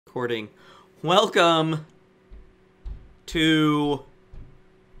Recording. Welcome to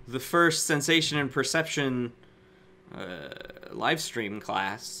the first Sensation and Perception live stream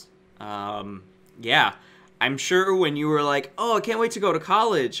class. Yeah, I'm sure when you were like, oh, I can't wait to go to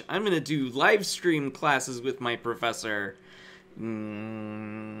college, I'm gonna do live stream classes with my professor.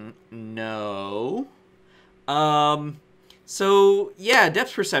 No. So, yeah,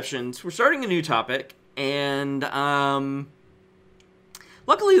 depth perceptions. We're starting a new topic, and,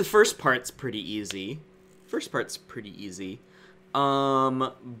 luckily the first part's pretty easy. But,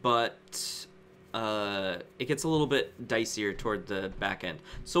 it gets a little bit dicier toward the back end.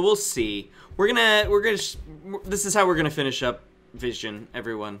 So we'll see. This is how we're gonna finish up Vision,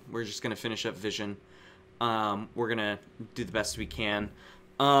 everyone. We're just gonna finish up Vision. We're gonna do the best we can.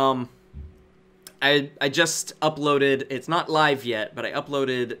 I just uploaded, it's not live yet, but I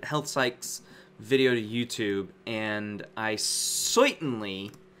uploaded Health Psych's video to YouTube, and I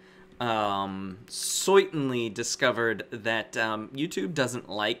certainly discovered that YouTube doesn't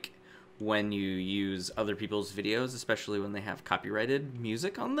like when you use other people's videos, especially when they have copyrighted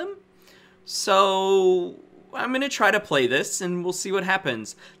music on them. So I'm gonna try to play this, and we'll see what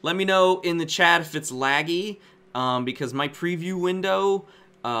happens. Let me know in the chat if it's laggy, because my preview window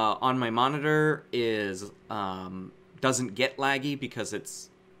on my monitor is doesn't get laggy because it's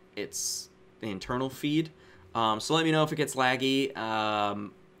the internal feed. So let me know if it gets laggy.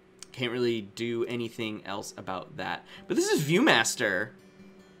 Can't really do anything else about that. But this is Viewmaster.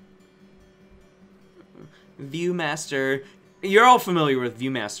 Viewmaster. You're all familiar with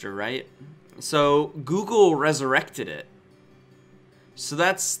Viewmaster, right? So Google resurrected it. So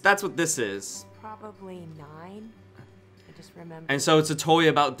that's what this is. Probably 9. I just remember. And so it's a toy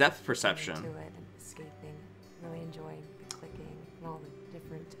about depth perception. To it and escaping, really enjoying the clicking and all the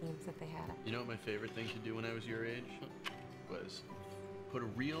different teams that they had. You know what my favorite thing to do when I was your age was put a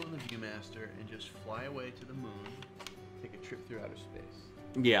reel in the Viewmaster and just fly away to the moon, take a trip through outer space.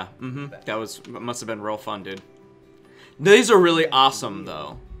 Yeah, that must have been real fun, dude. These are really awesome,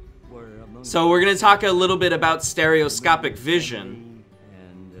 though. So we're gonna talk a little bit about stereoscopic vision.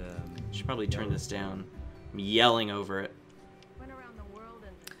 Should probably turn this down. I'm yelling over it.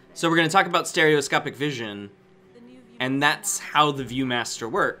 So we're gonna talk about stereoscopic vision, and that's how the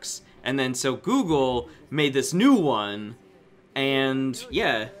Viewmaster works. And then so Google made this new one, and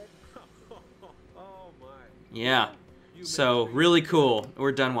yeah. Yeah. So really cool.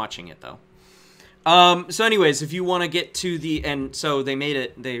 We're done watching it though. So anyways, if you want to get to the end, so they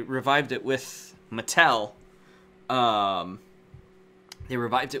revived it with Mattel. They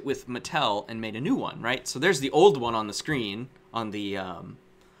revived it with Mattel and made a new one, right? So there's the old one on the screen, on the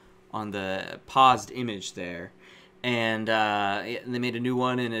paused image there. And they made a new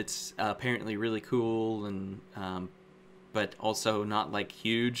one, and it's apparently really cool, and but also not like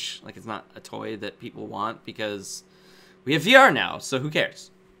huge. Like it's not a toy that people want because we have VR now, so who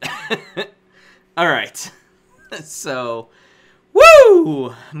cares? All right. So,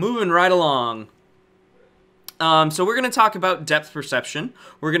 woo! Moving right along. So we're going to talk about depth perception.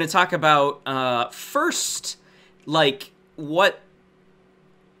 We're going to talk about first, like what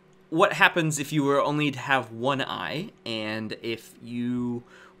happens if you were only to have one eye, and if you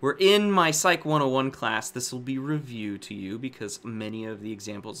were in my Psych 101 class, this will be review to you because many of the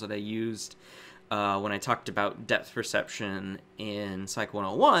examples that I used when I talked about depth perception in Psych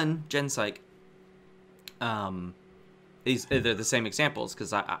 101, Gen Psych, they're the same examples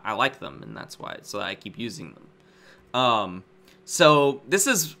because I like them, and that's why, so I keep using them. So this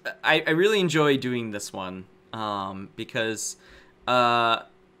is, I really enjoy doing this one because,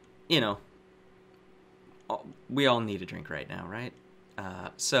 you know, we all need a drink right now, right?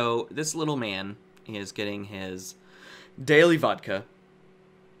 So this little man is getting his daily vodka.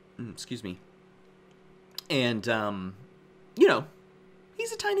 Excuse me. And, you know,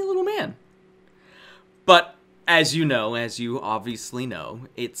 he's a tiny little man. But as you know, as you obviously know,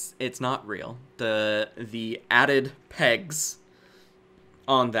 it's not real. The added pegs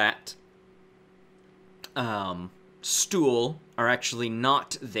on that stool are actually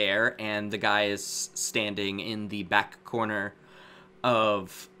not there, and the guy is standing in the back corner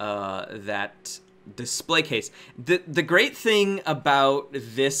of that display case. The great thing about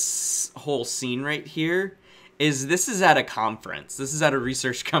this whole scene right here is this is at a conference. This is at a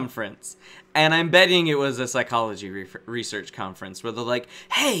research conference. And I'm betting it was a psychology research conference where they're like,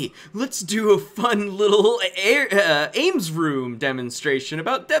 hey, let's do a fun little Ames room demonstration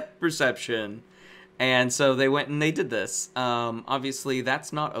about depth perception. And so they went and they did this. Obviously,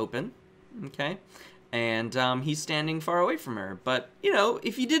 that's not open, okay? And he's standing far away from her. But, you know,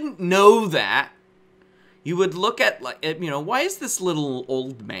 if you didn't know that, you would look at, like, you know, why is this little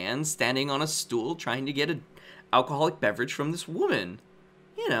old man standing on a stool trying to get an alcoholic beverage from this woman?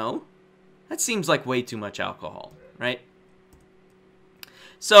 You know, that seems like way too much alcohol, right?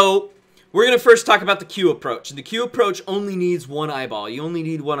 So we're going to first talk about the Q approach. The Q approach only needs one eyeball. You only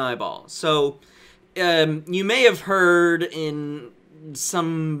need one eyeball. So you may have heard in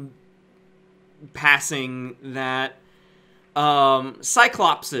some passing that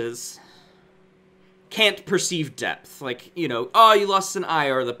Cyclopses can't perceive depth. Like, you know, oh, you lost an eye,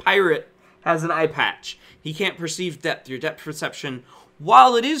 or the pirate has an eye patch. He can't perceive depth, your depth perception.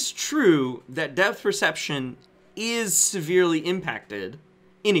 While it is true that depth perception is severely impacted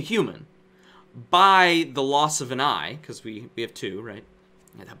in a human by the loss of an eye, because we have two, right?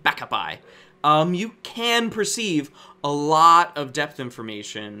 A backup eye. You can perceive a lot of depth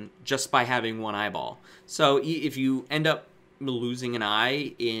information just by having one eyeball. So if you end up losing an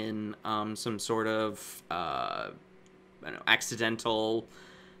eye in some sort of I don't know, accidental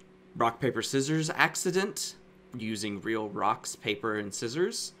rock, paper, scissors accident, using real rocks, paper, and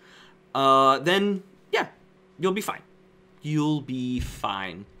scissors, then, yeah, you'll be fine. You'll be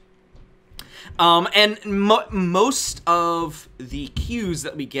fine. And most of the cues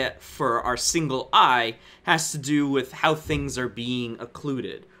that we get for our single eye has to do with how things are being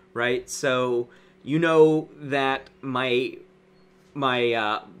occluded, right? So you know that my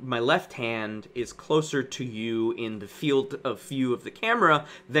left hand is closer to you in the field of view of the camera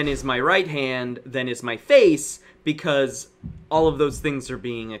than is my right hand, than is my face, because all of those things are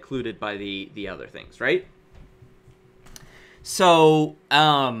being occluded by the other things, right? So,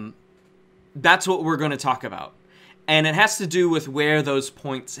 that's what we're going to talk about. And it has to do with where those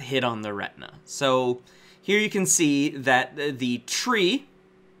points hit on the retina. So here you can see that the tree,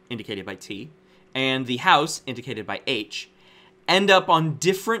 indicated by T, and the house, indicated by H, end up on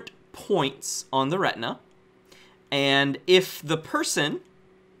different points on the retina. And if the person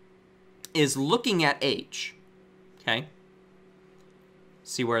is looking at H, okay,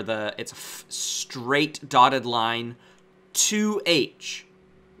 see where it's a straight dotted line to H,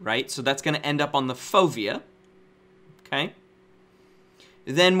 right? So that's going to end up on the fovea, okay?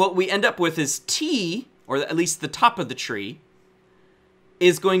 Then what we end up with is T, or at least the top of the tree,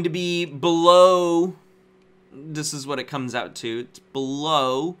 is going to be below, this is what it comes out to, it's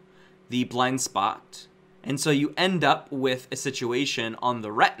below the blind spot. And so you end up with a situation on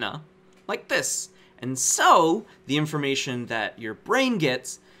the retina like this. And so the information that your brain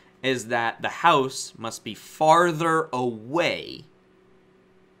gets is that the house must be farther away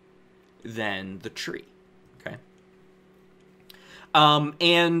than the tree, okay?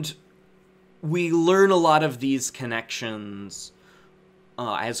 And we learn a lot of these connections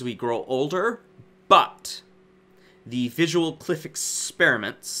as we grow older, but the visual cliff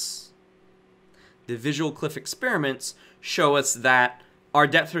experiments show us that our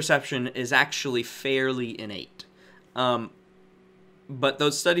depth perception is actually fairly innate. But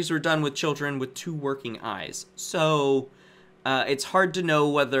those studies were done with children with 2 working eyes. So it's hard to know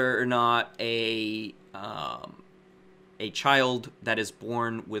whether or not a child that is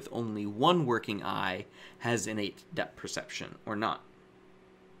born with only 1 working eye has innate depth perception or not.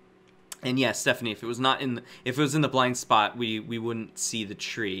 And yes, Stephanie, if it was in the blind spot, we wouldn't see the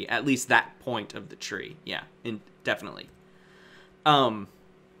tree, at least that point of the tree. Yeah, definitely. And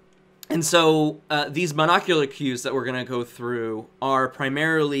so these monocular cues that we're going to go through are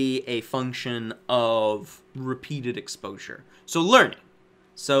primarily a function of repeated exposure. So learning.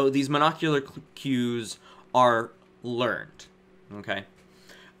 So these monocular cues are learned. Okay.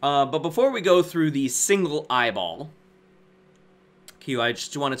 But before we go through the single eyeball cue, I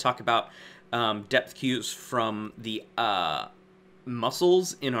just want to talk about depth cues from the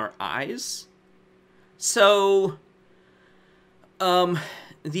muscles in our eyes. So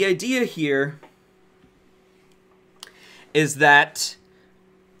the idea here is that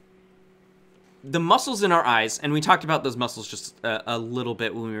the muscles in our eyes, and we talked about those muscles just a little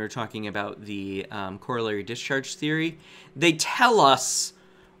bit when we were talking about the corollary discharge theory, they tell us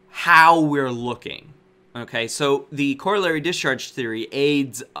how we're looking. Okay, so the corollary discharge theory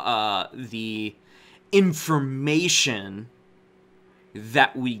aids the information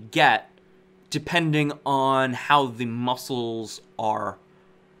that we get depending on how the muscles are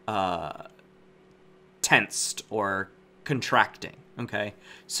tensed or contracting. Okay,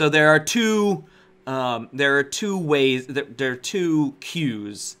 so there are two ways, there are 2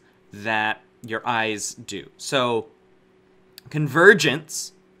 cues that your eyes do. So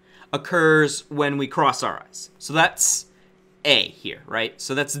convergence occurs when we cross our eyes. So that's A here, right?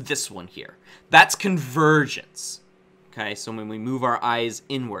 So that's this one here. That's convergence. Okay, so when we move our eyes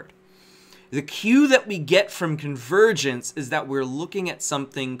inward. The cue that we get from convergence is that we're looking at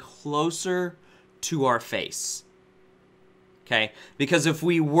something closer to our face. Okay? Because if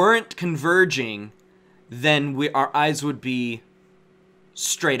we weren't converging, then our eyes would be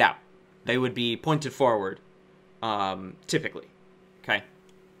straight out. They would be pointed forward, typically. Okay?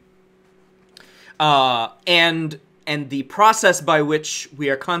 And the process by which we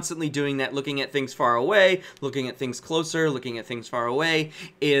are constantly doing that, looking at things far away, looking at things closer, looking at things far away,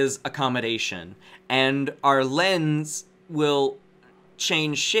 is accommodation. And our lens will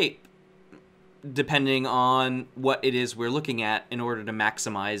change shape depending on what it is we're looking at in order to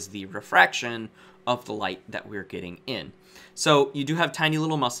maximize the refraction of the light that we're getting in. So you do have tiny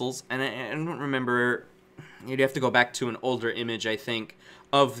little muscles, and I don't remember, you'd have to go back to an older image, I think,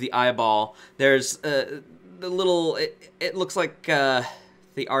 of the eyeball. There's the little, it looks like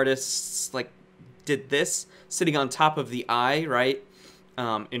the artists like did this sitting on top of the eye, right?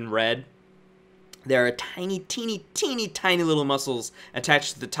 In red. There are tiny, teeny little muscles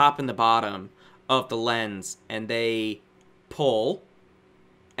attached to the top and the bottom of the lens, and they pull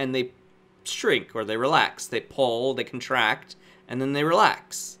and they shrink or they relax. They pull, they contract, and then they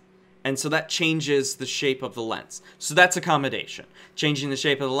relax. And so that changes the shape of the lens. So that's accommodation. Changing the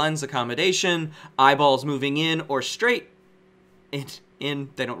shape of the lens, accommodation. Eyeballs moving in or straight. In.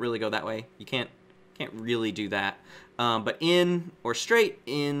 They don't really go that way. You can't really do that. But in or straight,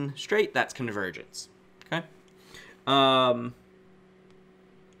 in, straight, that's convergence. Okay?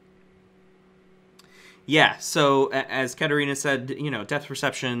 Yeah, so as Katerina said, you know, depth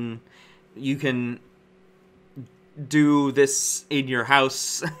perception, you can do this in your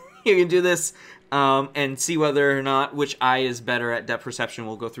house. You can do this and see whether or not which eye is better at depth perception.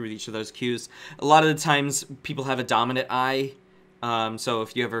 We'll go through each of those cues. A lot of the times people have a dominant eye. So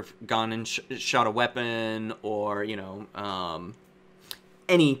if you ever gone and shot a weapon or, you know,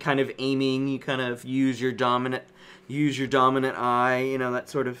 any kind of aiming, you kind of use your dominant eye, you know, that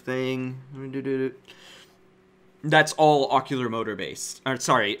sort of thing. That's all oculomotor based. Or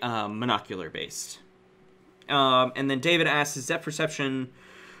sorry, monocular based. And then David asks, is depth perception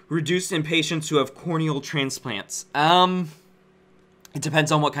reduced in patients who have corneal transplants? It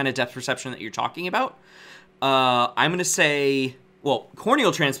depends on what kind of depth perception that you're talking about. I'm going to say, well,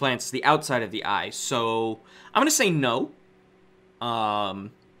 corneal transplants is the outside of the eye, so I'm going to say no. And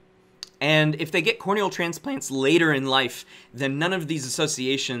if they get corneal transplants later in life, then none of these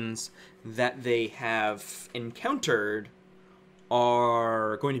associations that they have encountered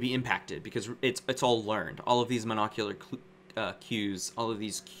are going to be impacted because it's all learned. All of these monocular cues, all of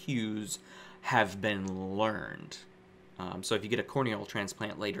these cues have been learned. So if you get a corneal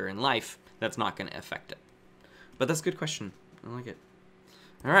transplant later in life, that's not going to affect it. But that's a good question. I like it.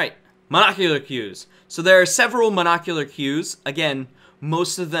 All right, monocular cues. So there are several monocular cues. Again,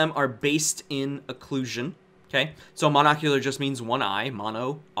 most of them are based in occlusion. Okay, so monocular just means one eye.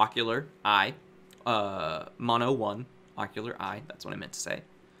 Mono, ocular, eye. Mono, one, ocular, eye. That's what I meant to say.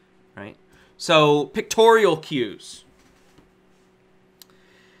 Right? So pictorial cues.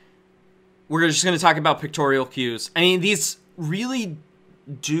 We're just going to talk about pictorial cues. I mean, these really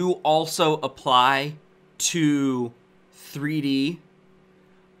do also apply to 3D,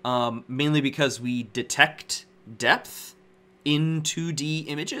 mainly because we detect depth in 2D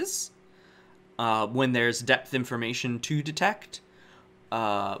images when there's depth information to detect.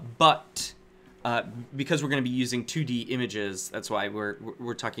 But because we're going to be using 2D images, that's why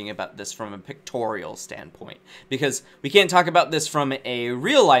we're talking about this from a pictorial standpoint. Because we can't talk about this from a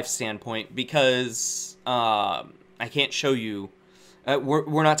real-life standpoint because I can't show you...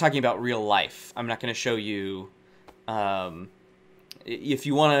 we're not talking about real life. I'm not going to show you... if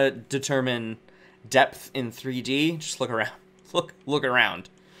you want to determine depth in 3D, just look around. Look around.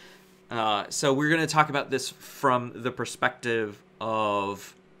 So we're going to talk about this from the perspective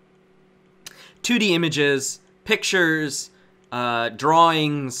of 2D images, pictures,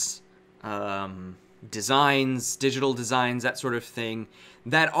 drawings, designs, digital designs, that sort of thing,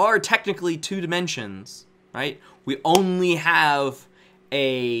 that are technically 2 dimensions, right? We only have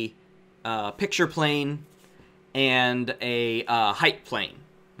a picture plane and a height plane,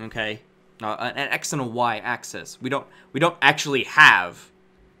 okay? An X and a Y axis. We don't actually have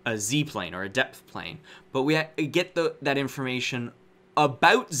a Z plane or a depth plane, but we get that information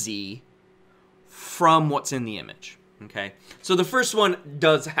about Z from what's in the image, okay? So the first one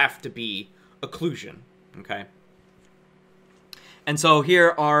does have to be occlusion, okay? And so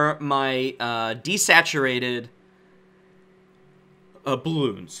here are my desaturated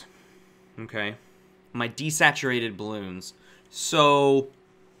balloons, okay? My desaturated balloons. So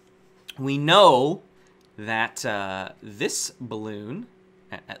we know that this balloon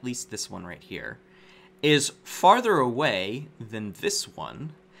at least this one right here, is farther away than this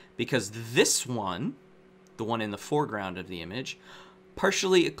one, because this one, the one in the foreground of the image,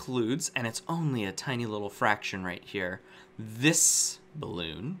 partially occludes, and it's only a tiny little fraction right here, this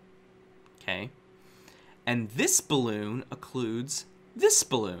balloon, okay? And this balloon occludes this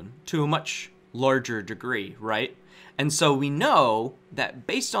balloon to a much larger degree, right? And so we know that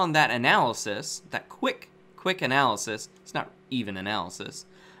based on that analysis, that quick analysis, it's not even analysis,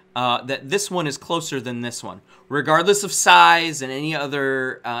 that this one is closer than this one, regardless of size and any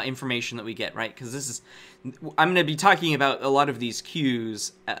other information that we get, right? Because this is, I'm going to be talking about a lot of these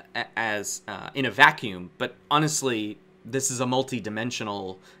cues as in a vacuum, but honestly, this is a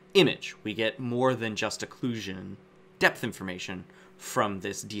multi-dimensional image. We get more than just occlusion depth information from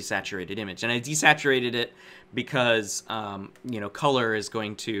this desaturated image. And I desaturated it because, you know, color is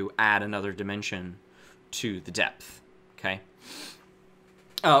going to add another dimension to the depth, okay?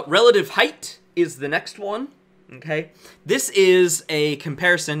 Relative height is the next one, okay? This is a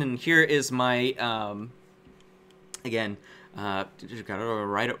comparison, and here is my, again, got it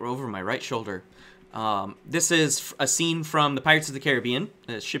right over my right shoulder. This is a scene from the Pirates of the Caribbean.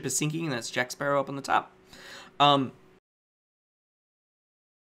 The ship is sinking, and that's Jack Sparrow up on the top.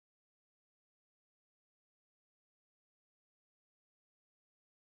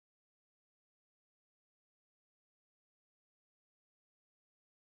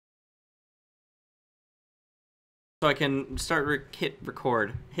 So I can start hit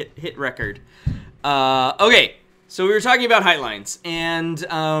record. Okay, so we were talking about height lines, and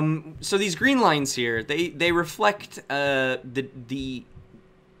so these green lines here, they reflect the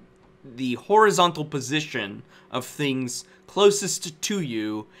horizontal position of things closest to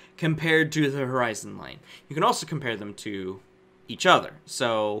you compared to the horizon line. You can also compare them to each other.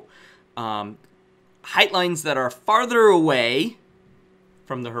 So height lines that are farther away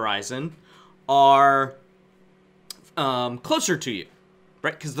from the horizon are closer to you,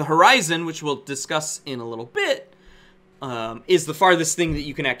 right? Because the horizon, which we'll discuss in a little bit, is the farthest thing that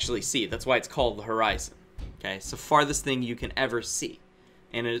you can actually see. That's why it's called the horizon. Okay, it's the farthest thing you can ever see,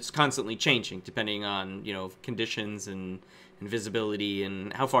 and it's constantly changing depending on, you know, conditions and visibility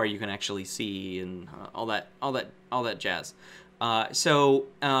and how far you can actually see and all that jazz.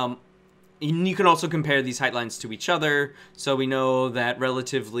 You can also compare these height lines to each other. So we know that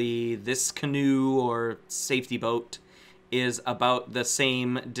relatively this canoe or safety boat is about the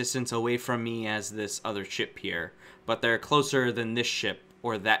same distance away from me as this other ship here. But they're closer than this ship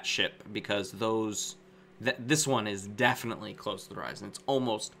or that ship because this one is definitely close to the horizon. It's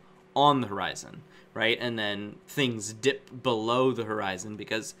almost on the horizon, right? And then things dip below the horizon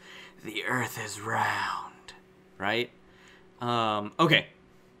because the Earth is round, right? Okay.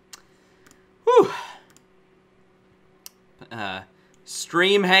 Whew.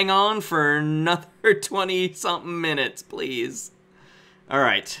 Stream, hang on for another 20-something minutes, please. All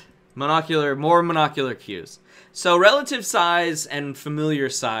right. More monocular cues. So relative size and familiar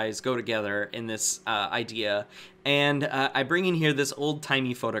size go together in this idea. And I bring in here this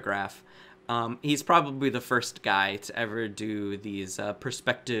old-timey photograph. He's probably the first guy to ever do these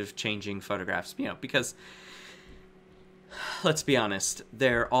perspective-changing photographs, you know, because let's be honest,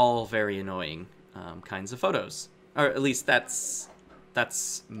 they're all very annoying kinds of photos, or at least that's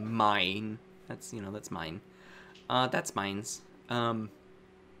mine. That's mine. That's mine's.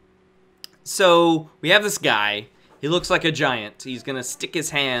 So we have this guy. He looks like a giant. He's gonna stick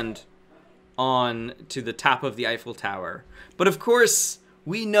his hand on to the top of the Eiffel Tower, but of course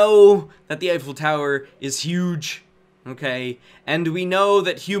we know that the Eiffel Tower is huge, okay, and we know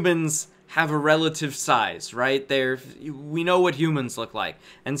that humans have a relative size, right? We know what humans look like.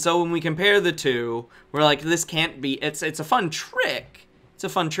 And so when we compare the two, we're like, this can't be, it's a fun trick. It's a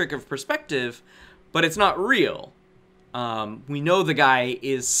fun trick of perspective, but it's not real. We know the guy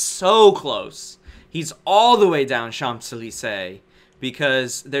is so close. He's all the way down Champs-Élysées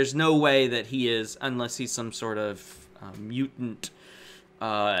because there's no way that he is, unless he's some sort of mutant,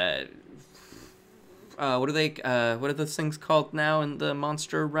 what are those things called now in the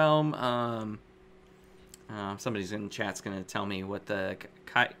monster realm? Somebody's in chat's gonna tell me what the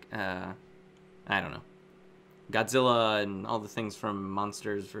I don't know. Godzilla and all the things from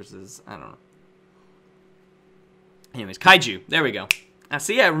Monsters versus, I don't know. Anyways, kaiju. There we go.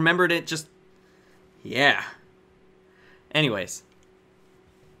 See, I remembered it just, yeah. Anyways.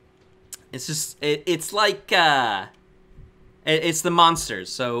 It's just, it's like, it's the monsters.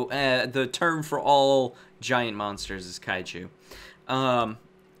 So the term for all giant monsters is kaiju.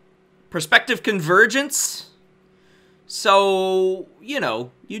 Perspective convergence. So, you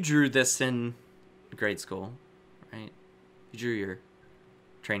know, you drew this in grade school, right? You drew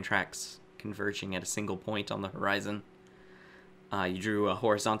train tracks converging at a single point on the horizon. You drew a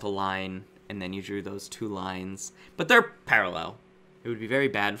horizontal line, and then you drew those two lines. But they're parallel. It would be very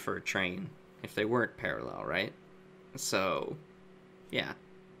bad for a train if they weren't parallel, right? So, yeah.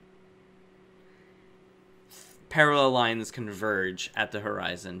 Parallel lines converge at the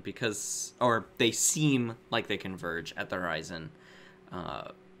horizon because, or they seem like they converge at the horizon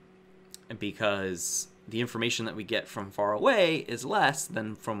because the information that we get from far away is less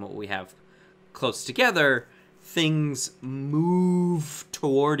than from what we have close together. Things move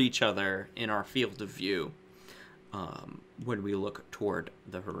toward each other in our field of view when we look toward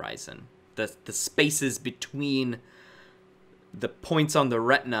the horizon. The spaces between the points on the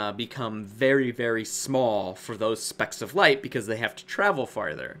retina become very, very small for those specks of light because they have to travel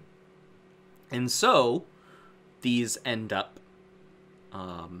farther. And so these end up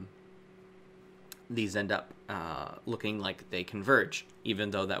looking like they converge,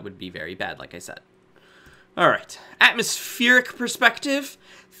 even though that would be very bad, like I said. All right, atmospheric perspective,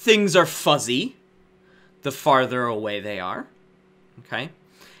 things are fuzzy the farther away they are, okay?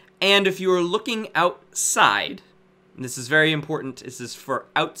 And if you are looking outside, and this is very important, this is for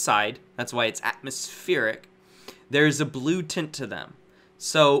outside, that's why it's atmospheric, there's a blue tint to them.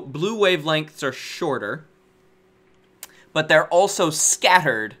 So blue wavelengths are shorter, but they're also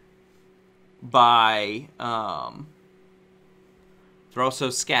scattered by, I'm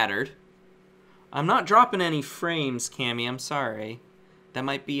not dropping any frames, Cammy, I'm sorry. That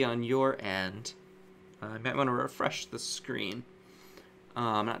might be on your end. I might want to refresh the screen.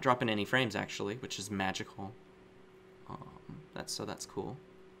 I'm not dropping any frames, actually, which is magical. That's cool.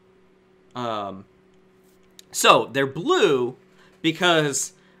 So, they're blue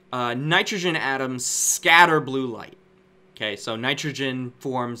because nitrogen atoms scatter blue light. Okay, so nitrogen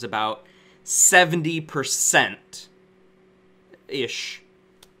forms about 70%-ish.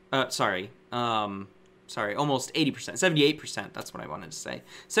 Almost 80%, 78%, that's what I wanted to say.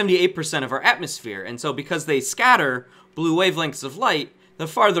 78% of our atmosphere, and so because they scatter blue wavelengths of light, the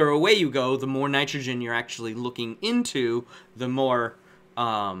farther away you go, the more nitrogen you're actually looking into, the more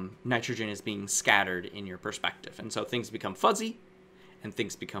nitrogen is being scattered in your perspective. And so things become fuzzy, and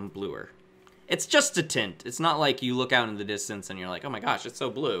things become bluer. It's just a tint. It's not like you look out in the distance and you're like, oh my gosh, it's so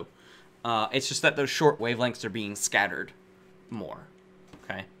blue. It's just that those short wavelengths are being scattered more,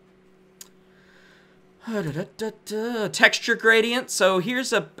 okay? Texture gradient. So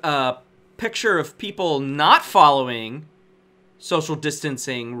here's a picture of people not following social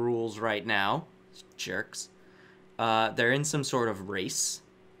distancing rules right now. Jerks. They're in some sort of race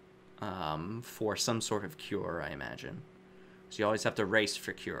for some sort of cure, I imagine. So you always have to race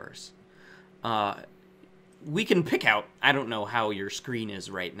for cures. We can pick out, I don't know how your screen is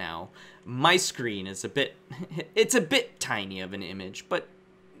right now. My screen is it's a bit tiny of an image, but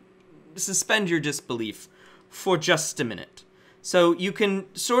suspend your disbelief for just a minute. So you can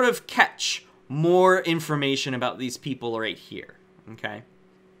sort of catch more information about these people right here, okay?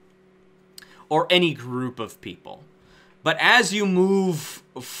 Or any group of people. But as you move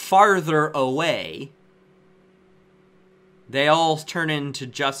farther away, they all turn into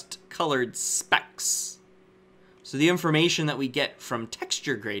just colored specks. So the information that we get from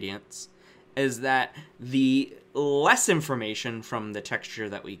texture gradients is that the less information from the texture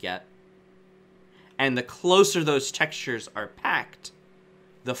that we get, and the closer those textures are packed,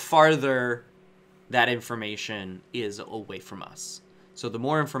 the farther that information is away from us. So the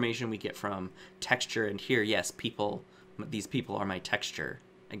more information we get from texture, and here, yes, these people are my texture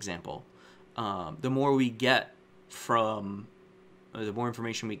example. The more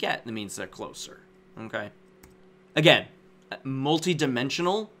information we get, that means they're closer, okay? Again,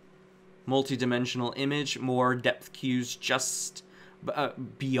 multi-dimensional image, more depth cues just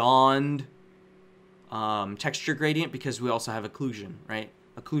beyond texture gradient, because we also have occlusion, right?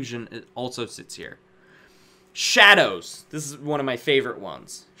 Occlusion also sits here. Shadows. This is one of my favorite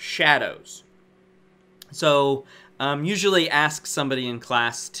ones. Shadows. So, usually ask somebody in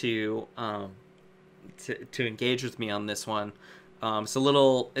class to engage with me on this one. It's a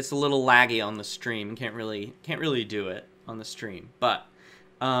little laggy on the stream. Can't really do it on the stream. But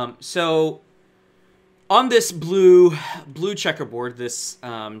so on this blue checkerboard, this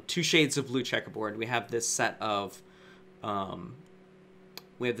 2 shades of blue checkerboard, we have this set of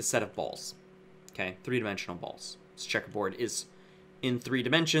balls. Okay, 3-dimensional balls. This checkerboard is in 3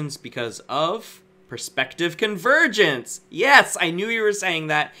 dimensions because of perspective convergence. Yes, I knew you were saying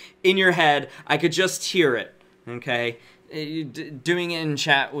that in your head. I could just hear it. Okay, doing it in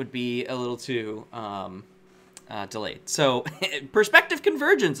chat would be a little too delayed. So perspective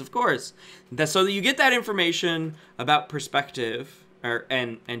convergence, of course. So that you get that information about perspective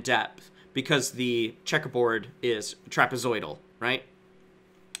and depth, because the checkerboard is trapezoidal, right?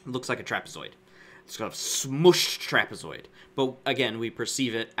 It looks like a trapezoid. It's got a smushed trapezoid. But again, we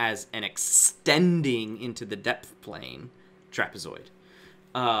perceive it as an extending into the depth plane trapezoid.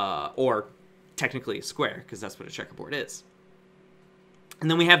 Or technically a square, because that's what a checkerboard is. And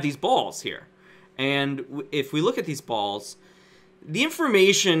then we have these balls here. And if we look at these balls, the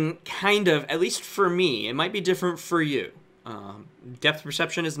information kind of, at least for me, it might be different for you. Depth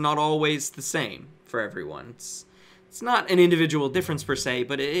perception is not always the same for everyone. It's not an individual difference per se,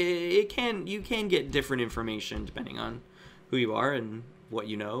 but you can get different information depending on who you are and what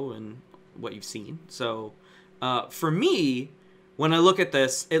you know and what you've seen. So for me, when I look at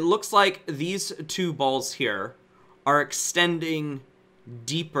this, it looks like these two balls here are extending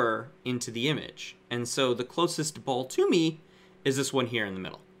deeper into the image. And so the closest ball to me is this one here in the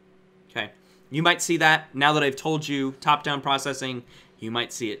middle. Okay, you might see that. Now that I've told you top-down processing, you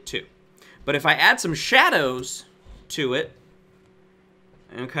might see it too. But if I add some shadows to it,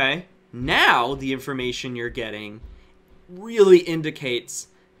 okay, now the information you're getting really indicates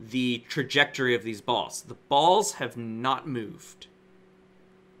the trajectory of these balls. The balls have not moved.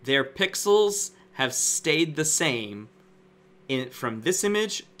 Their pixels have stayed the same from this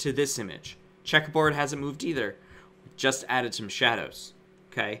image to this image. Checkerboard hasn't moved either. Just added some shadows.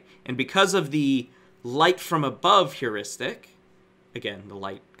 Okay, and because of the light from above heuristic, again, the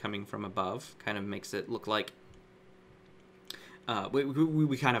light coming from above kind of makes it look like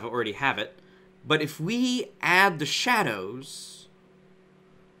we kind of already have it. But if we add the shadows,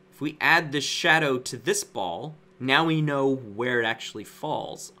 if we add this shadow to this ball, now we know where it actually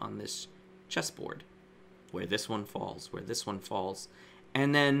falls on this chessboard. Where this one falls, where this one falls.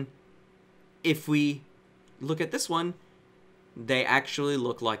 And then if we look at this one, they actually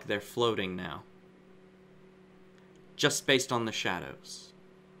look like they're floating now. Just based on the shadows.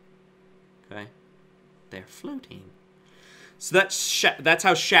 Okay? They're floating. So that's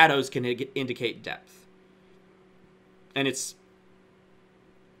how shadows can indicate depth. And it's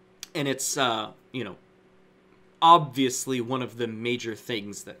you know, obviously one of the major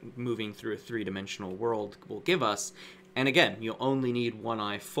things that moving through a three-dimensional world will give us. And again, you'll only need one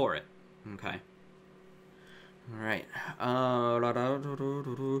eye for it. Okay? Alright.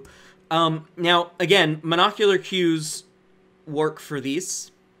 Now, again, monocular cues work for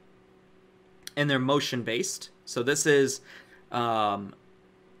these. And they're motion-based. So this is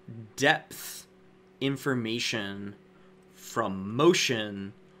depth information from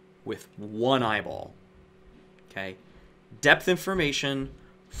motion with one eyeball. Okay? Depth information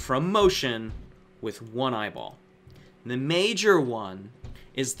from motion with one eyeball. The major one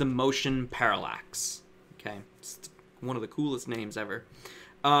is the motion parallax. Okay? It's one of the coolest names ever.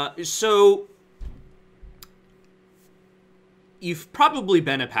 So you've probably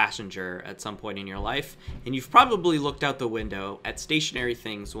been a passenger at some point in your life, and you've probably looked out the window at stationary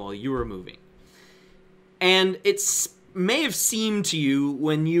things while you were moving. And it may have seemed to you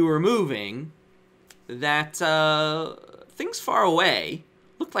when you were moving that things far away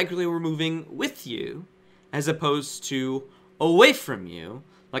looked like they were moving with you, as opposed to away from you,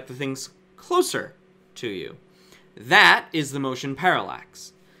 like the things closer to you. That is the motion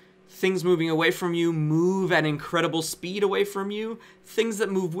parallax. Things moving away from you move at incredible speed away from you. Things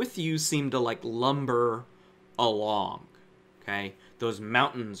that move with you seem to like lumber along. Okay? Those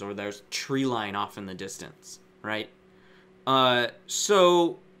mountains or there's tree line off in the distance, right?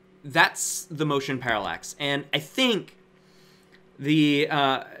 So that's the motion parallax. And I think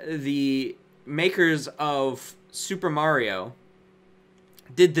the makers of Super Mario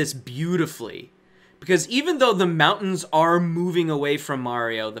did this beautifully. Because even though the mountains are moving away from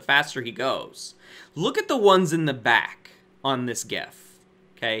Mario the faster he goes, look at the ones in the back on this GIF,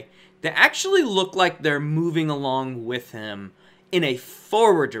 okay? They actually look like they're moving along with him in a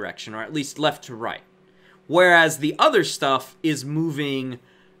forward direction, or at least left to right. Whereas the other stuff is moving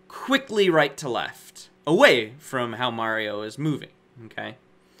quickly right to left, away from how Mario is moving, okay?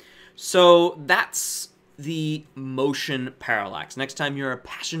 So that's the motion parallax. Next time you're a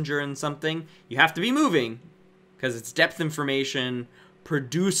passenger in something, you have to be moving because it's depth information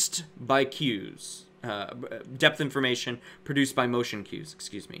produced by cues. Depth information produced by motion cues,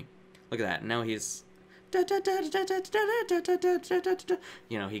 excuse me. Look at that. Now he's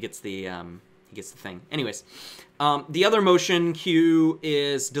you know, he gets the thing. Anyways, the other motion cue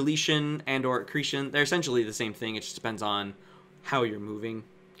is deletion and or accretion. They're essentially the same thing. It just depends on how you're moving,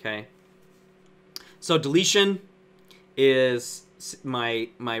 okay? So deletion is my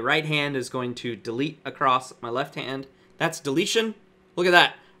right hand is going to delete across my left hand. That's deletion. Look at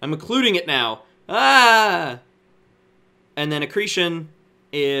that. I'm including it now. Ah! And then accretion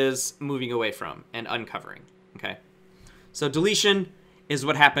is moving away from and uncovering, okay? So deletion is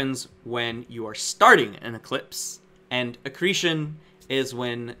what happens when you are starting an eclipse, and accretion is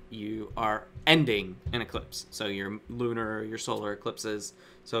when you are ending an eclipse. So your lunar, your solar eclipses.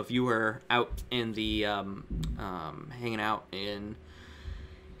 So if you were out in the, hanging out in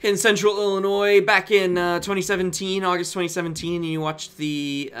Central Illinois back in 2017, August 2017, and you watched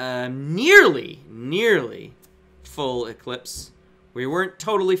the nearly full eclipse. We weren't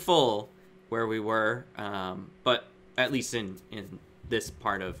totally full where we were, but at least in this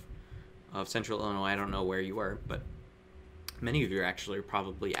part of Central Illinois, I don't know where you were, but many of you actually are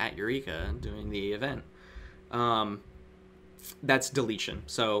probably at Eureka doing the event. That's deletion.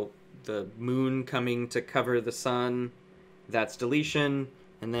 So the moon coming to cover the sun, that's deletion.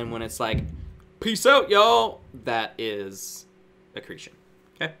 And then when it's like, peace out, y'all, that is accretion.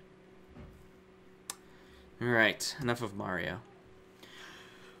 Okay? All right, enough of Mario.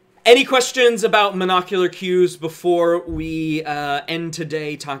 Any questions about monocular cues before we end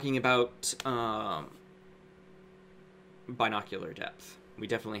today talking about binocular depth? We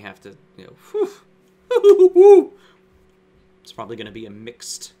definitely have to, it's probably going to be a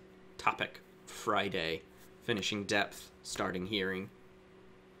mixed topic Friday. Finishing depth, starting hearing.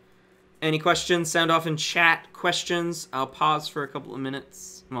 Any questions? Sound off in chat. Questions? I'll pause for a couple of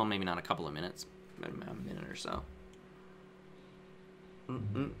minutes. Well, maybe not a couple of minutes. Maybe a minute or so.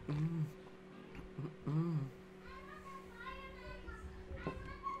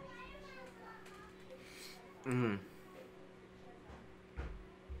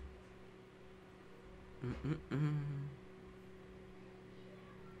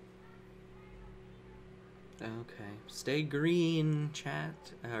 Okay, stay green, chat,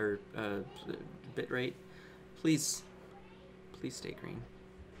 or bitrate. Please stay green.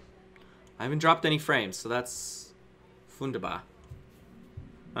 I haven't dropped any frames, so that's wunderbar.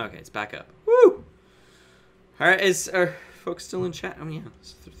 Okay, it's back up. Woo! All right, are folks still in chat? Oh yeah,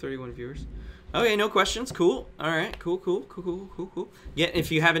 it's 31 viewers. Okay, no questions. Cool. All right, cool. Yeah,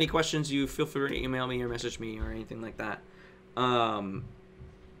 if you have any questions, you feel free to email me or message me or anything like that.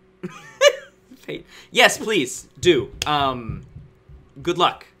 Yes, please do. Good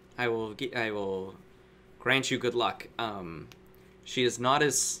luck. I will grant you good luck. She is not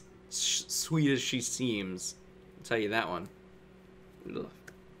as sweet as she seems. I'll tell you that one.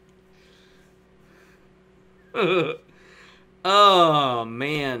 Oh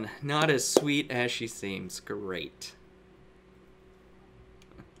man, not as sweet as she seems. Great.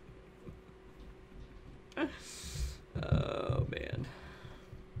 Oh man.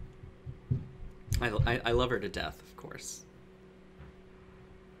 I love her to death, of course.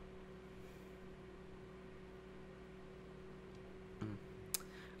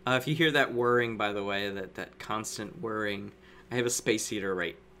 If you hear that whirring, by the way, that constant whirring, I have a space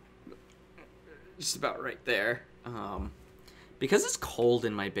heater just about right there. Because it's cold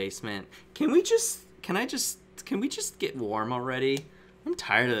in my basement, can we just get warm already? I'm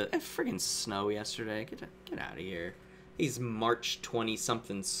tired of that friggin' snow yesterday. Get out of here. These March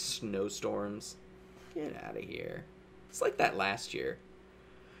 20-something snowstorms. Get out of here. It's like that last year.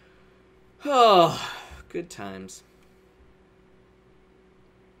 Oh, good times.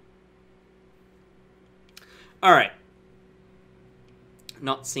 All right.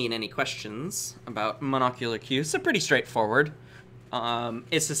 Not seeing any questions about monocular cues. So pretty straightforward.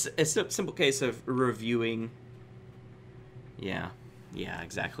 It's a simple case of reviewing. Yeah,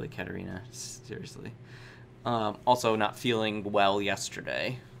 exactly, Katerina. Seriously. Also not feeling well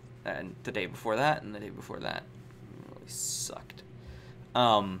yesterday, and the day before that, and the day before that. It really sucked.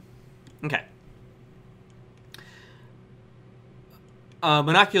 Okay.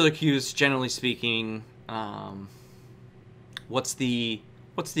 Monocular cues, generally speaking, what's the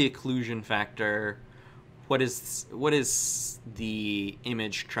occlusion factor? What is the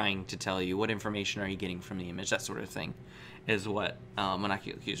image trying to tell you? What information are you getting from the image? That sort of thing is what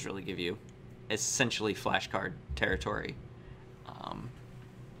monocular cues really give you. Essentially flashcard territory,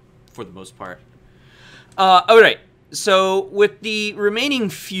 for the most part. All right. So with the remaining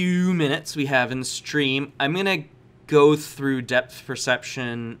few minutes we have in the stream, I'm gonna go through depth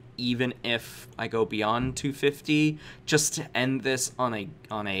perception, even if I go beyond 250, just to end this on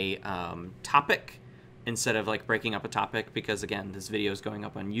a topic instead of like breaking up a topic, because again, this video is going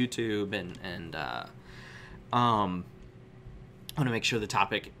up on YouTube, and I want to make sure the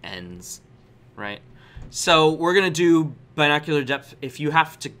topic ends right. So we're gonna do binocular depth. If you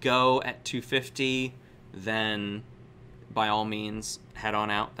have to go at 250, then by all means head on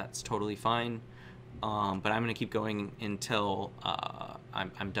out. That's totally fine. But I'm going to keep going until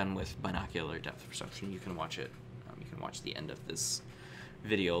I'm done with binocular depth perception. You can watch it. You can can watch the end of this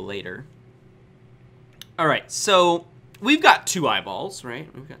video later. All right, so we've got 2 eyeballs, right?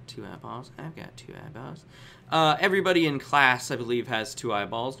 We've got 2 eyeballs. I've got 2 eyeballs. Everybody in class, I believe, has 2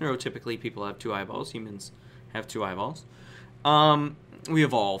 eyeballs. Neurotypically, people have 2 eyeballs. Humans have 2 eyeballs. We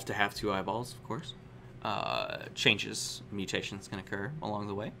evolved to have 2 eyeballs, of course. Changes, mutations can occur along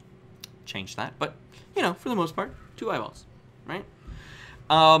the way. Change that, but, you know, for the most part, 2 eyeballs, right?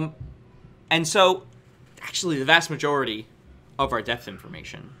 And so, actually, the vast majority of our depth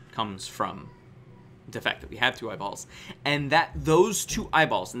information comes from the fact that we have 2 eyeballs, and that those 2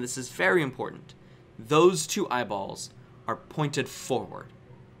 eyeballs, and this is very important, those 2 eyeballs are pointed forward.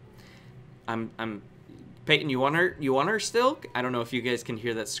 Peyton, you want her still? I don't know if you guys can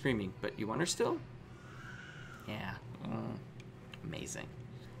hear that screaming, but you want her still? Yeah. Amazing.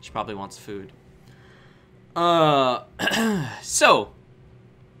 She probably wants food. So,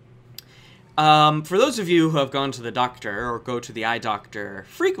 for those of you who have gone to the doctor or go to the eye doctor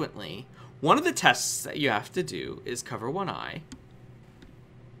frequently, one of the tests that you have to do is cover one eye.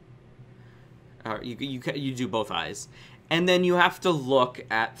 You do both eyes, and then you have to look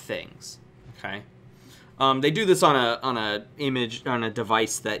at things. Okay. They do this on a image, on a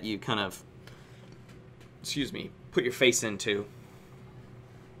device that you kind of, excuse me, put your face into.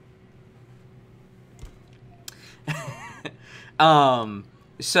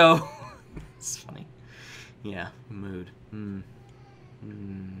 So it's funny. Yeah, mood.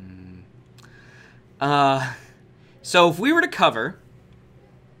 So if we were to cover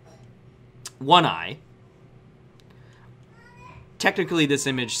one eye, technically this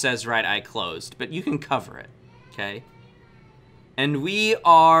image says right eye closed, but you can cover it, okay? And we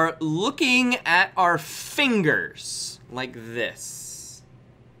are looking at our fingers like this,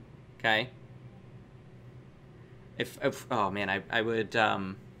 okay? If oh man, I would,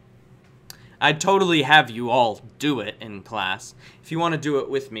 I'd totally have you all do it in class. If you want to do it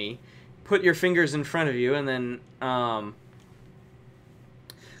with me, put your fingers in front of you and then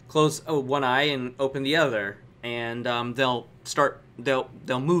close one eye and open the other, and they'll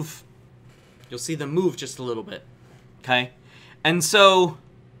move. You'll see them move just a little bit, okay? And so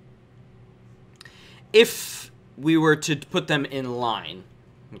if we were to put them in line,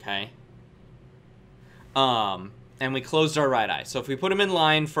 okay, and we closed our right eye. So if we put them in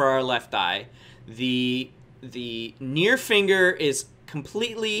line for our left eye, the near finger is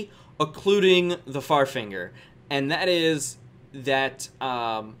completely occluding the far finger, and that is that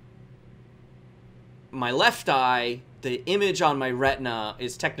my left eye, the image on my retina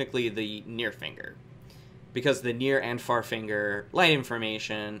is technically the near finger, because the near and far finger light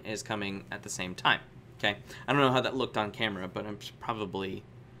information is coming at the same time. Okay, I don't know how that looked on camera, but I'm probably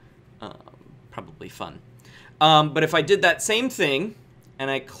fun. But if I did that same thing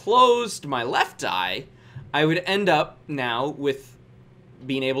and I closed my left eye, I would end up now with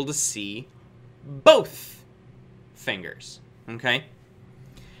being able to see both fingers, okay?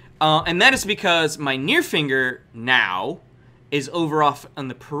 And that is because my near finger now is over off on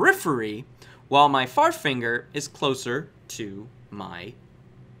the periphery, while my far finger is closer to my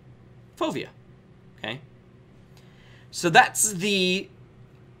fovea, okay? So that's going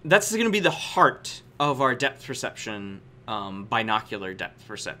to be the heart of our depth perception, binocular depth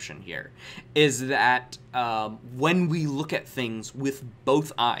perception here, is that when we look at things with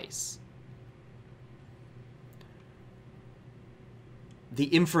both eyes, the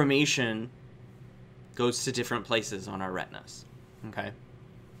information goes to different places on our retinas, okay?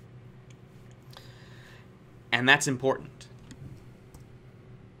 And that's important.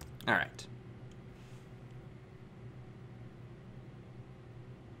 All right.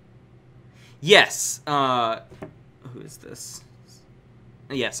 Yes, who is this?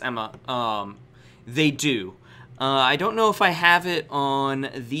 Yes, Emma. They do. I don't know if I have it on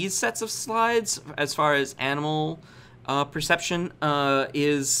these sets of slides as far as animal perception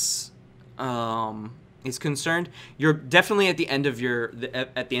is concerned. You're definitely at the end of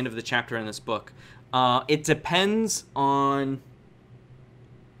the chapter in this book. It depends on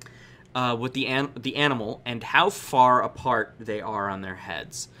what the animal and how far apart they are on their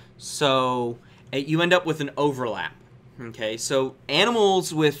heads. So you end up with an overlap, okay? So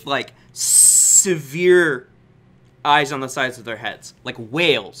animals with, like, severe eyes on the sides of their heads, like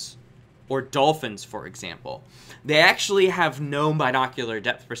whales or dolphins, for example, they actually have no binocular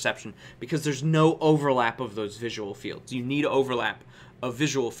depth perception because there's no overlap of those visual fields. You need overlap of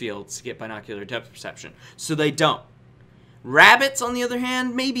visual fields to get binocular depth perception, so they don't. Rabbits, on the other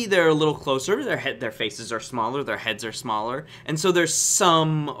hand, maybe they're a little closer. Their faces are smaller, their heads are smaller, and so there's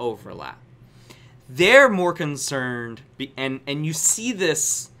some overlap. They're more concerned, and you see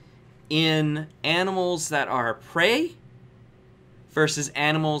this in animals that are prey versus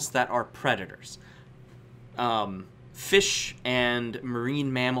animals that are predators. Fish and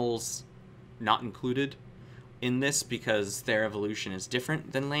marine mammals not included in this because their evolution is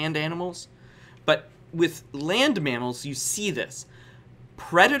different than land animals. But with land mammals, you see this.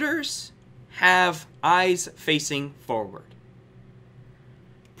 Predators have eyes facing forward.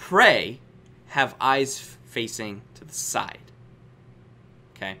 Prey have eyes facing to the side.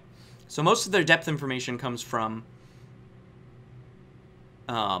 Okay? So most of their depth information comes from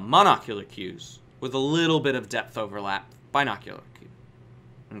monocular cues with a little bit of depth overlap, binocular cue.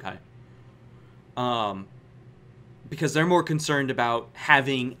 Okay? Because they're more concerned about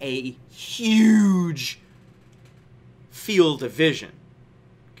having a huge field of vision.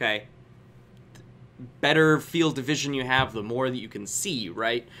 Okay? Better field of vision you have, the more that you can see,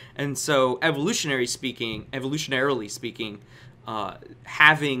 right? And so, evolutionarily speaking,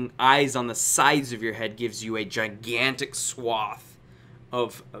 having eyes on the sides of your head gives you a gigantic swath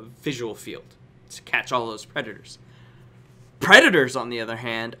of visual field to catch all those predators. Predators, on the other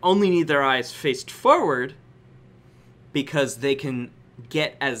hand, only need their eyes faced forward because they can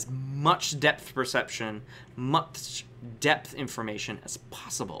get as much depth perception, much depth information as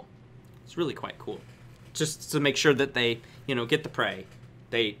possible. It's really quite cool. Just to make sure that they, get the prey.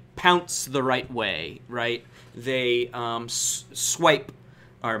 They pounce the right way, right? They swipe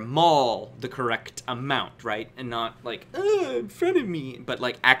or maul the correct amount, right? And not like, in front of me, but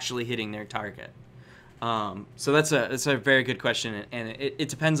like actually hitting their target. So that's a very good question, and it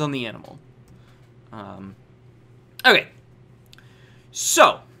depends on the animal. Okay.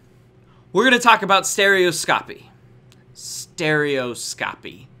 So, we're going to talk about stereoscopy.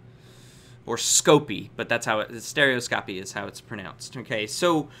 Stereoscopy. Or scopy, but that's how stereoscopy is how it's pronounced. Okay,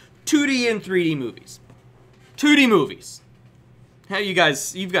 so 2D and 3D movies. 2D movies. How you've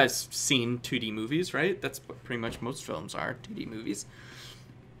guys seen 2D movies, right? That's what pretty much most films are, 2D movies.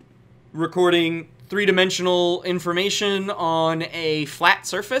 Recording three-dimensional information on a flat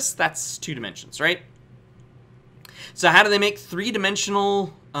surface, that's 2 dimensions, right? So how do they make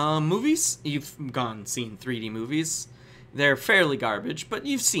three-dimensional movies? You've seen 3D movies. They're fairly garbage, but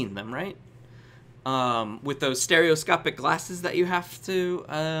you've seen them, right? With those stereoscopic glasses that you have to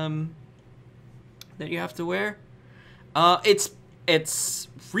wear. It's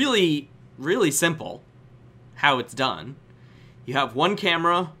really, really simple how it's done. You have one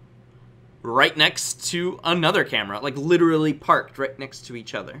camera right next to another camera, like literally parked right next to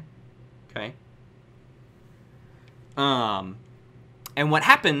each other. Okay? And what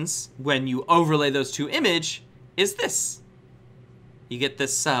happens when you overlay those two images is this. You get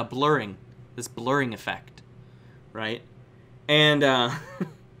this blurring effect, right? And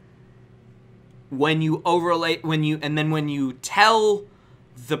when you tell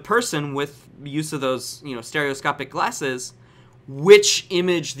the person with use of those, stereoscopic glasses, which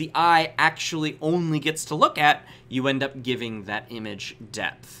image the eye actually only gets to look at, you end up giving that image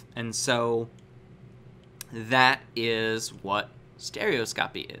depth. And so that is what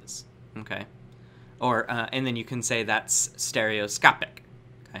stereoscopy is, okay? Or, and then you can say that's stereoscopic,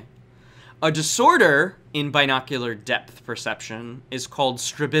 okay? A disorder in binocular depth perception is called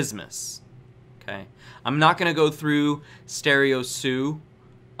strabismus, okay? I'm not going to go through stereosu,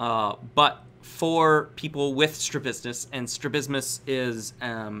 but for people with strabismus, and strabismus is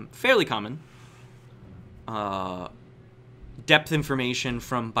fairly common, depth information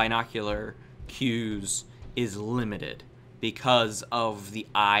from binocular cues is limited because of the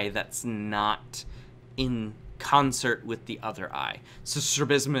eye that's not in concert with the other eye. So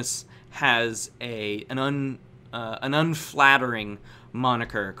strabismus has an unflattering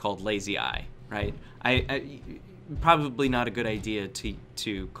moniker called lazy eye, right? I probably not a good idea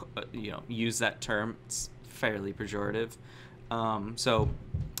to use that term. It's fairly pejorative. So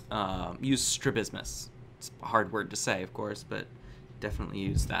use strabismus. It's a hard word to say, of course, but definitely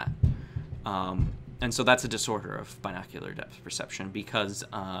use that. And so that's a disorder of binocular depth perception because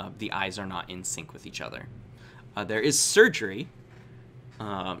the eyes are not in sync with each other. There is surgery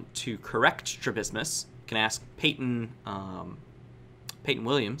to correct strabismus. You can ask Peyton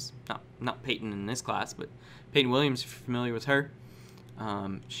Williams, not Peyton in this class, but Peyton Williams, if you're familiar with her.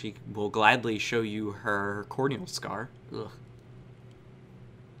 She will gladly show you her corneal scar. Ugh.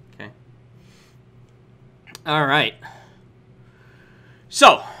 Okay. All right.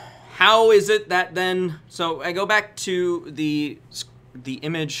 So, how is it that then... So, I go back to the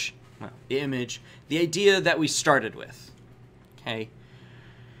idea that we started with. Okay.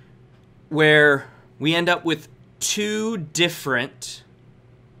 Where we end up with two different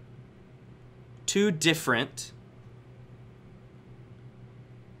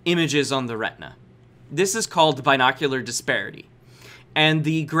images on the retina. This is called binocular disparity. And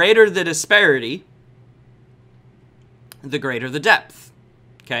the greater the disparity, the greater the depth.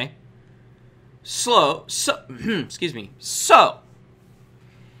 Okay? Excuse me. So,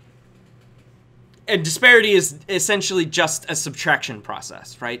 and disparity is essentially just a subtraction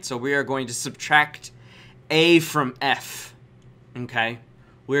process, right? So we are going to subtract A from F. Okay?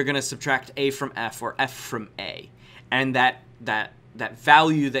 We're going to subtract A from F or F from A. And that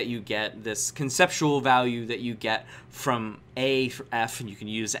value that you get, this conceptual value that you get from A for F, and you can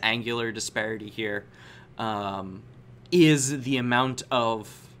use angular disparity here, is the amount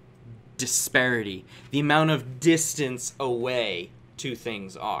of disparity, the amount of distance away two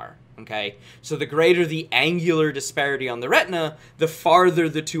things are. Okay? So the greater the angular disparity on the retina, the farther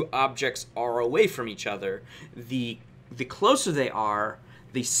the two objects are away from each other. The closer they are,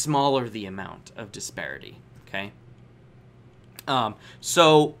 the smaller the amount of disparity. Okay?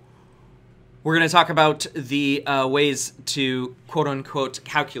 So we're going to talk about the ways to quote-unquote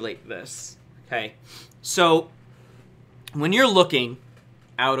calculate this. Okay? So when you're looking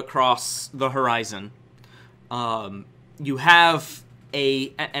out across the horizon, you have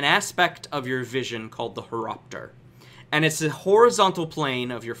an aspect of your vision called the horopter. And it's the horizontal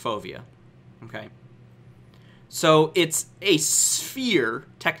plane of your fovea. Okay? So it's a sphere,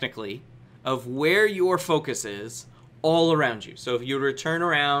 technically, of where your focus is all around you. So if you were to turn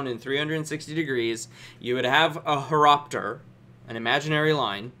around in 360 degrees, you would have a horopter, an imaginary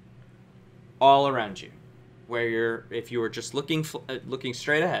line, all around you. Where if you were just looking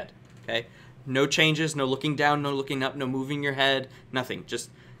straight ahead, okay? No changes, no looking down, no looking up, no moving your head, nothing. Just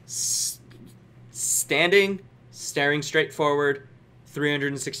standing, staring straight forward,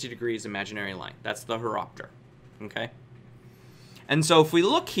 360 degrees imaginary line. That's the horopter, okay? And so if we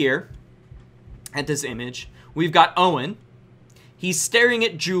look here at this image, we've got Owen. He's staring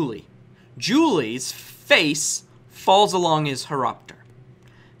at Julie. Julie's face falls along his horopter.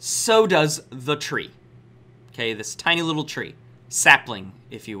 So does the tree. Okay, this tiny little tree. Sapling,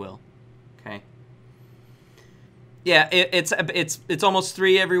 if you will. Okay. Yeah, it's almost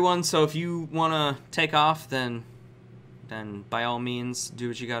 3, everyone, so if you want to take off, then by all means, do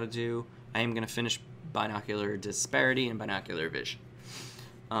what you got to do. I am going to finish binocular disparity and binocular vision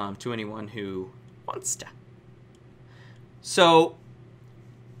to anyone who wants to. So,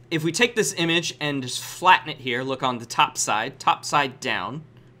 if we take this image and just flatten it here, look on the top side down,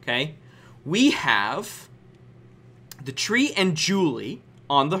 okay, we have the tree and Julie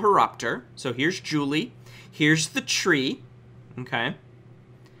on the horopter. So here's Julie, here's the tree, okay,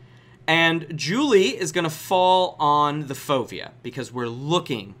 and Julie is going to fall on the fovea because we're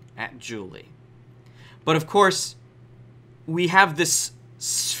looking at Julie. But of course, we have this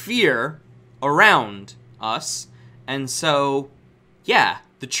sphere around us, and so, yeah,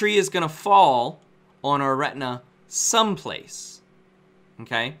 the tree is going to fall on our retina someplace,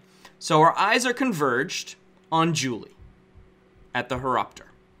 okay? So our eyes are converged on Julie at the horopter,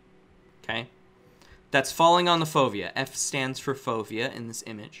 okay? That's falling on the fovea. F stands for fovea in this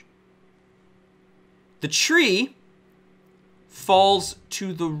image. The tree falls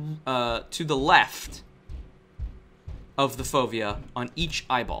to the left of the fovea on each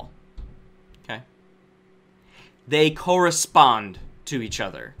eyeball, okay? They correspond to each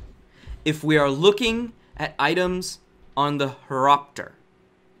other. If we are looking at items on the horopter,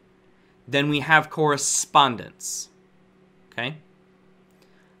 then we have correspondence, okay?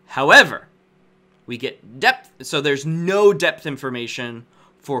 However, we get depth, so there's no depth information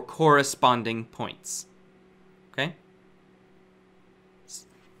for corresponding points, okay?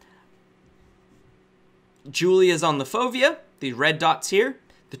 Julie is on the fovea, the red dots here.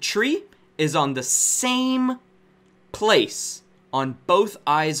 The tree is on the same place on both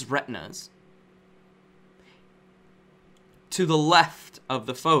eyes' retinas to the left of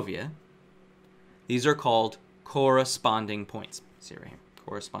the fovea. These are called corresponding points. See right here,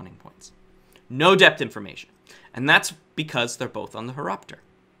 corresponding points. No depth information. And that's because they're both on the horopter.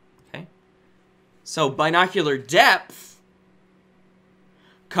 Okay? So binocular depth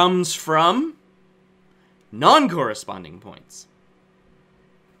comes from non-corresponding points.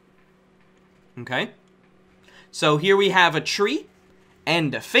 Okay? So here we have a tree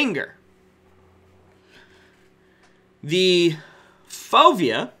and a finger. The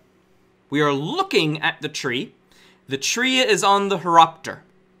fovea, we are looking at the tree. The tree is on the horopter.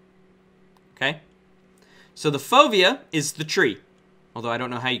 Okay? So the fovea is the tree. Although I don't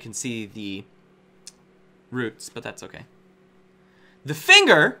know how you can see the roots, but that's okay. The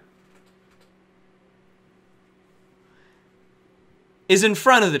finger is in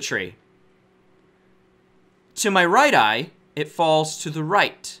front of the tree. To my right eye it falls to the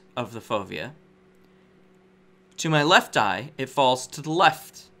right of the fovea. To my left eye, it falls to the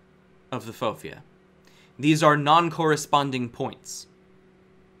left of the fovea. These are non-corresponding points.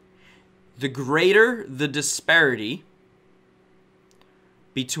 The greater the disparity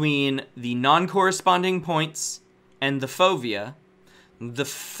between the non-corresponding points and the fovea, the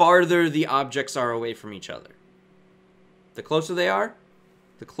farther the objects are away from each other. The closer they are,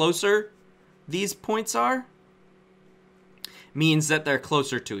 the closer these points are, means that they're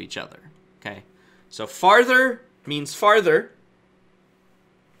closer to each other. Okay? So farther means farther.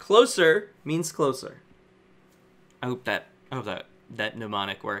 Closer means closer. I hope that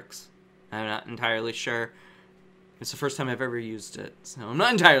mnemonic works. I'm not entirely sure. It's the first time I've ever used it, so I'm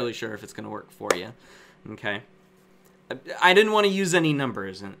not entirely sure if it's going to work for you. Okay. I didn't want to use any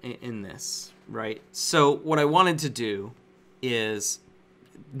numbers in this, right? So what I wanted to do is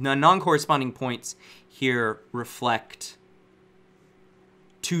the non-corresponding points here reflect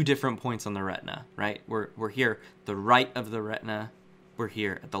two different points on the retina, right? We're here, the right of the retina. We're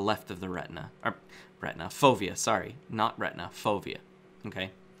here at the left of the retina. Or retina, fovea, sorry. Not retina, fovea.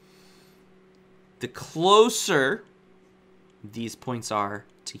 Okay? The closer these points are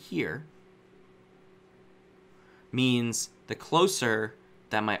to here means the closer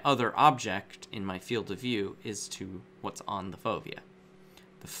that my other object in my field of view is to what's on the fovea.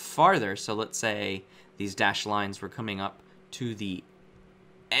 The farther, so let's say these dashed lines were coming up to the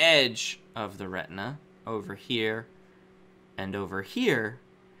edge of the retina, over here and over here,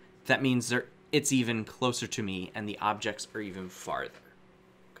 that means it's even closer to me and the objects are even farther.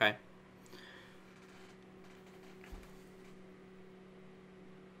 Okay?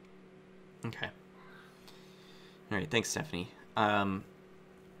 Okay. All right, thanks, Stephanie.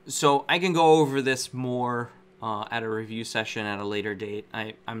 So I can go over this more at a review session at a later date.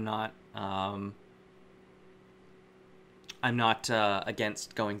 I'm not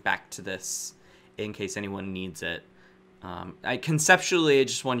against going back to this in case anyone needs it. Conceptually, I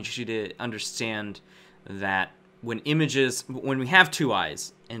just wanted you to understand that when we have two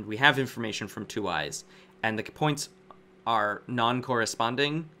eyes and we have information from two eyes and the points are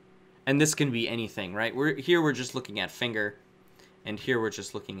non-corresponding, and this can be anything, right? We're just looking at finger, and here we're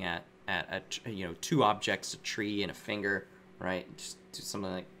just looking at two objects, a tree and a finger, right? Just do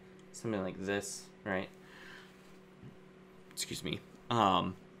something like this, right? Excuse me.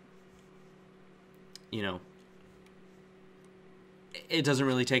 It doesn't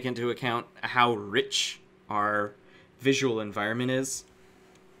really take into account how rich our visual environment is.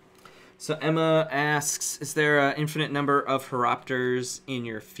 So Emma asks, is there an infinite number of horopters in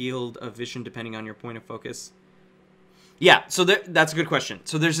your field of vision depending on your point of focus? Yeah, so that's a good question.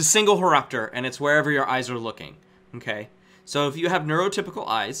 So there's a single horopter, and it's wherever your eyes are looking, okay? So if you have neurotypical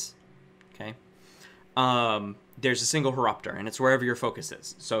eyes, okay, there's a single horopter, and it's wherever your focus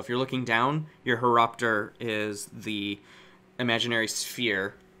is. So if you're looking down, your horopter is the imaginary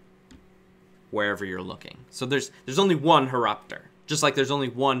sphere wherever you're looking. So there's only one horopter. Just like there's only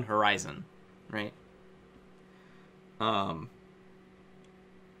one horizon, right?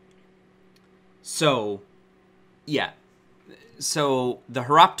 So, yeah. So the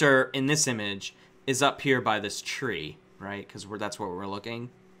horopter in this image is up here by this tree, right? Because that's where we're looking,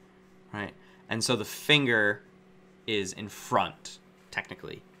 right? And so the finger is in front,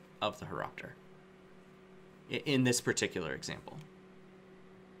 technically, of the horopter in this particular example.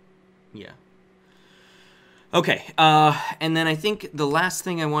 Yeah. Okay, and then I think the last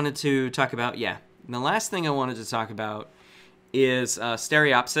thing I wanted to talk about, is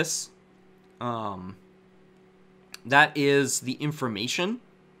stereopsis. That is the information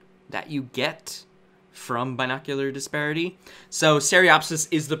that you get from binocular disparity. So stereopsis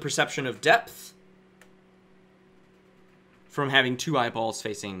is the perception of depth from having two eyeballs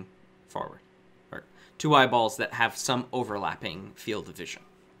facing forward, or two eyeballs that have some overlapping field of vision.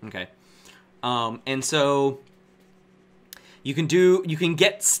 Okay. And so you can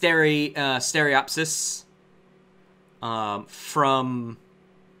get stereopsis from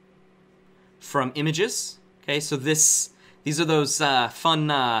images. Okay, so these are those fun.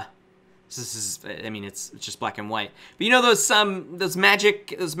 It's just black and white. But you know those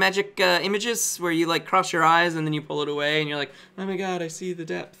magic images where you like cross your eyes and then you pull it away and you're like, oh my god, I see the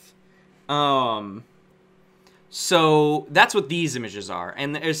depth. So that's what these images are,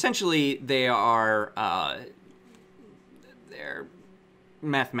 and essentially they are they're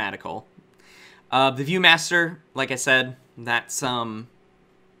mathematical. The ViewMaster, like I said, that's old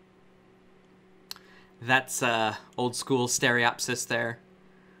school stereopsis there,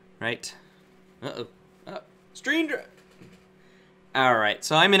 right? Stream drive. All right,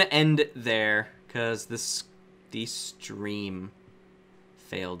 so I'm gonna end it there because this Ph.D. stream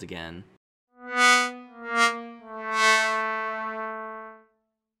failed again.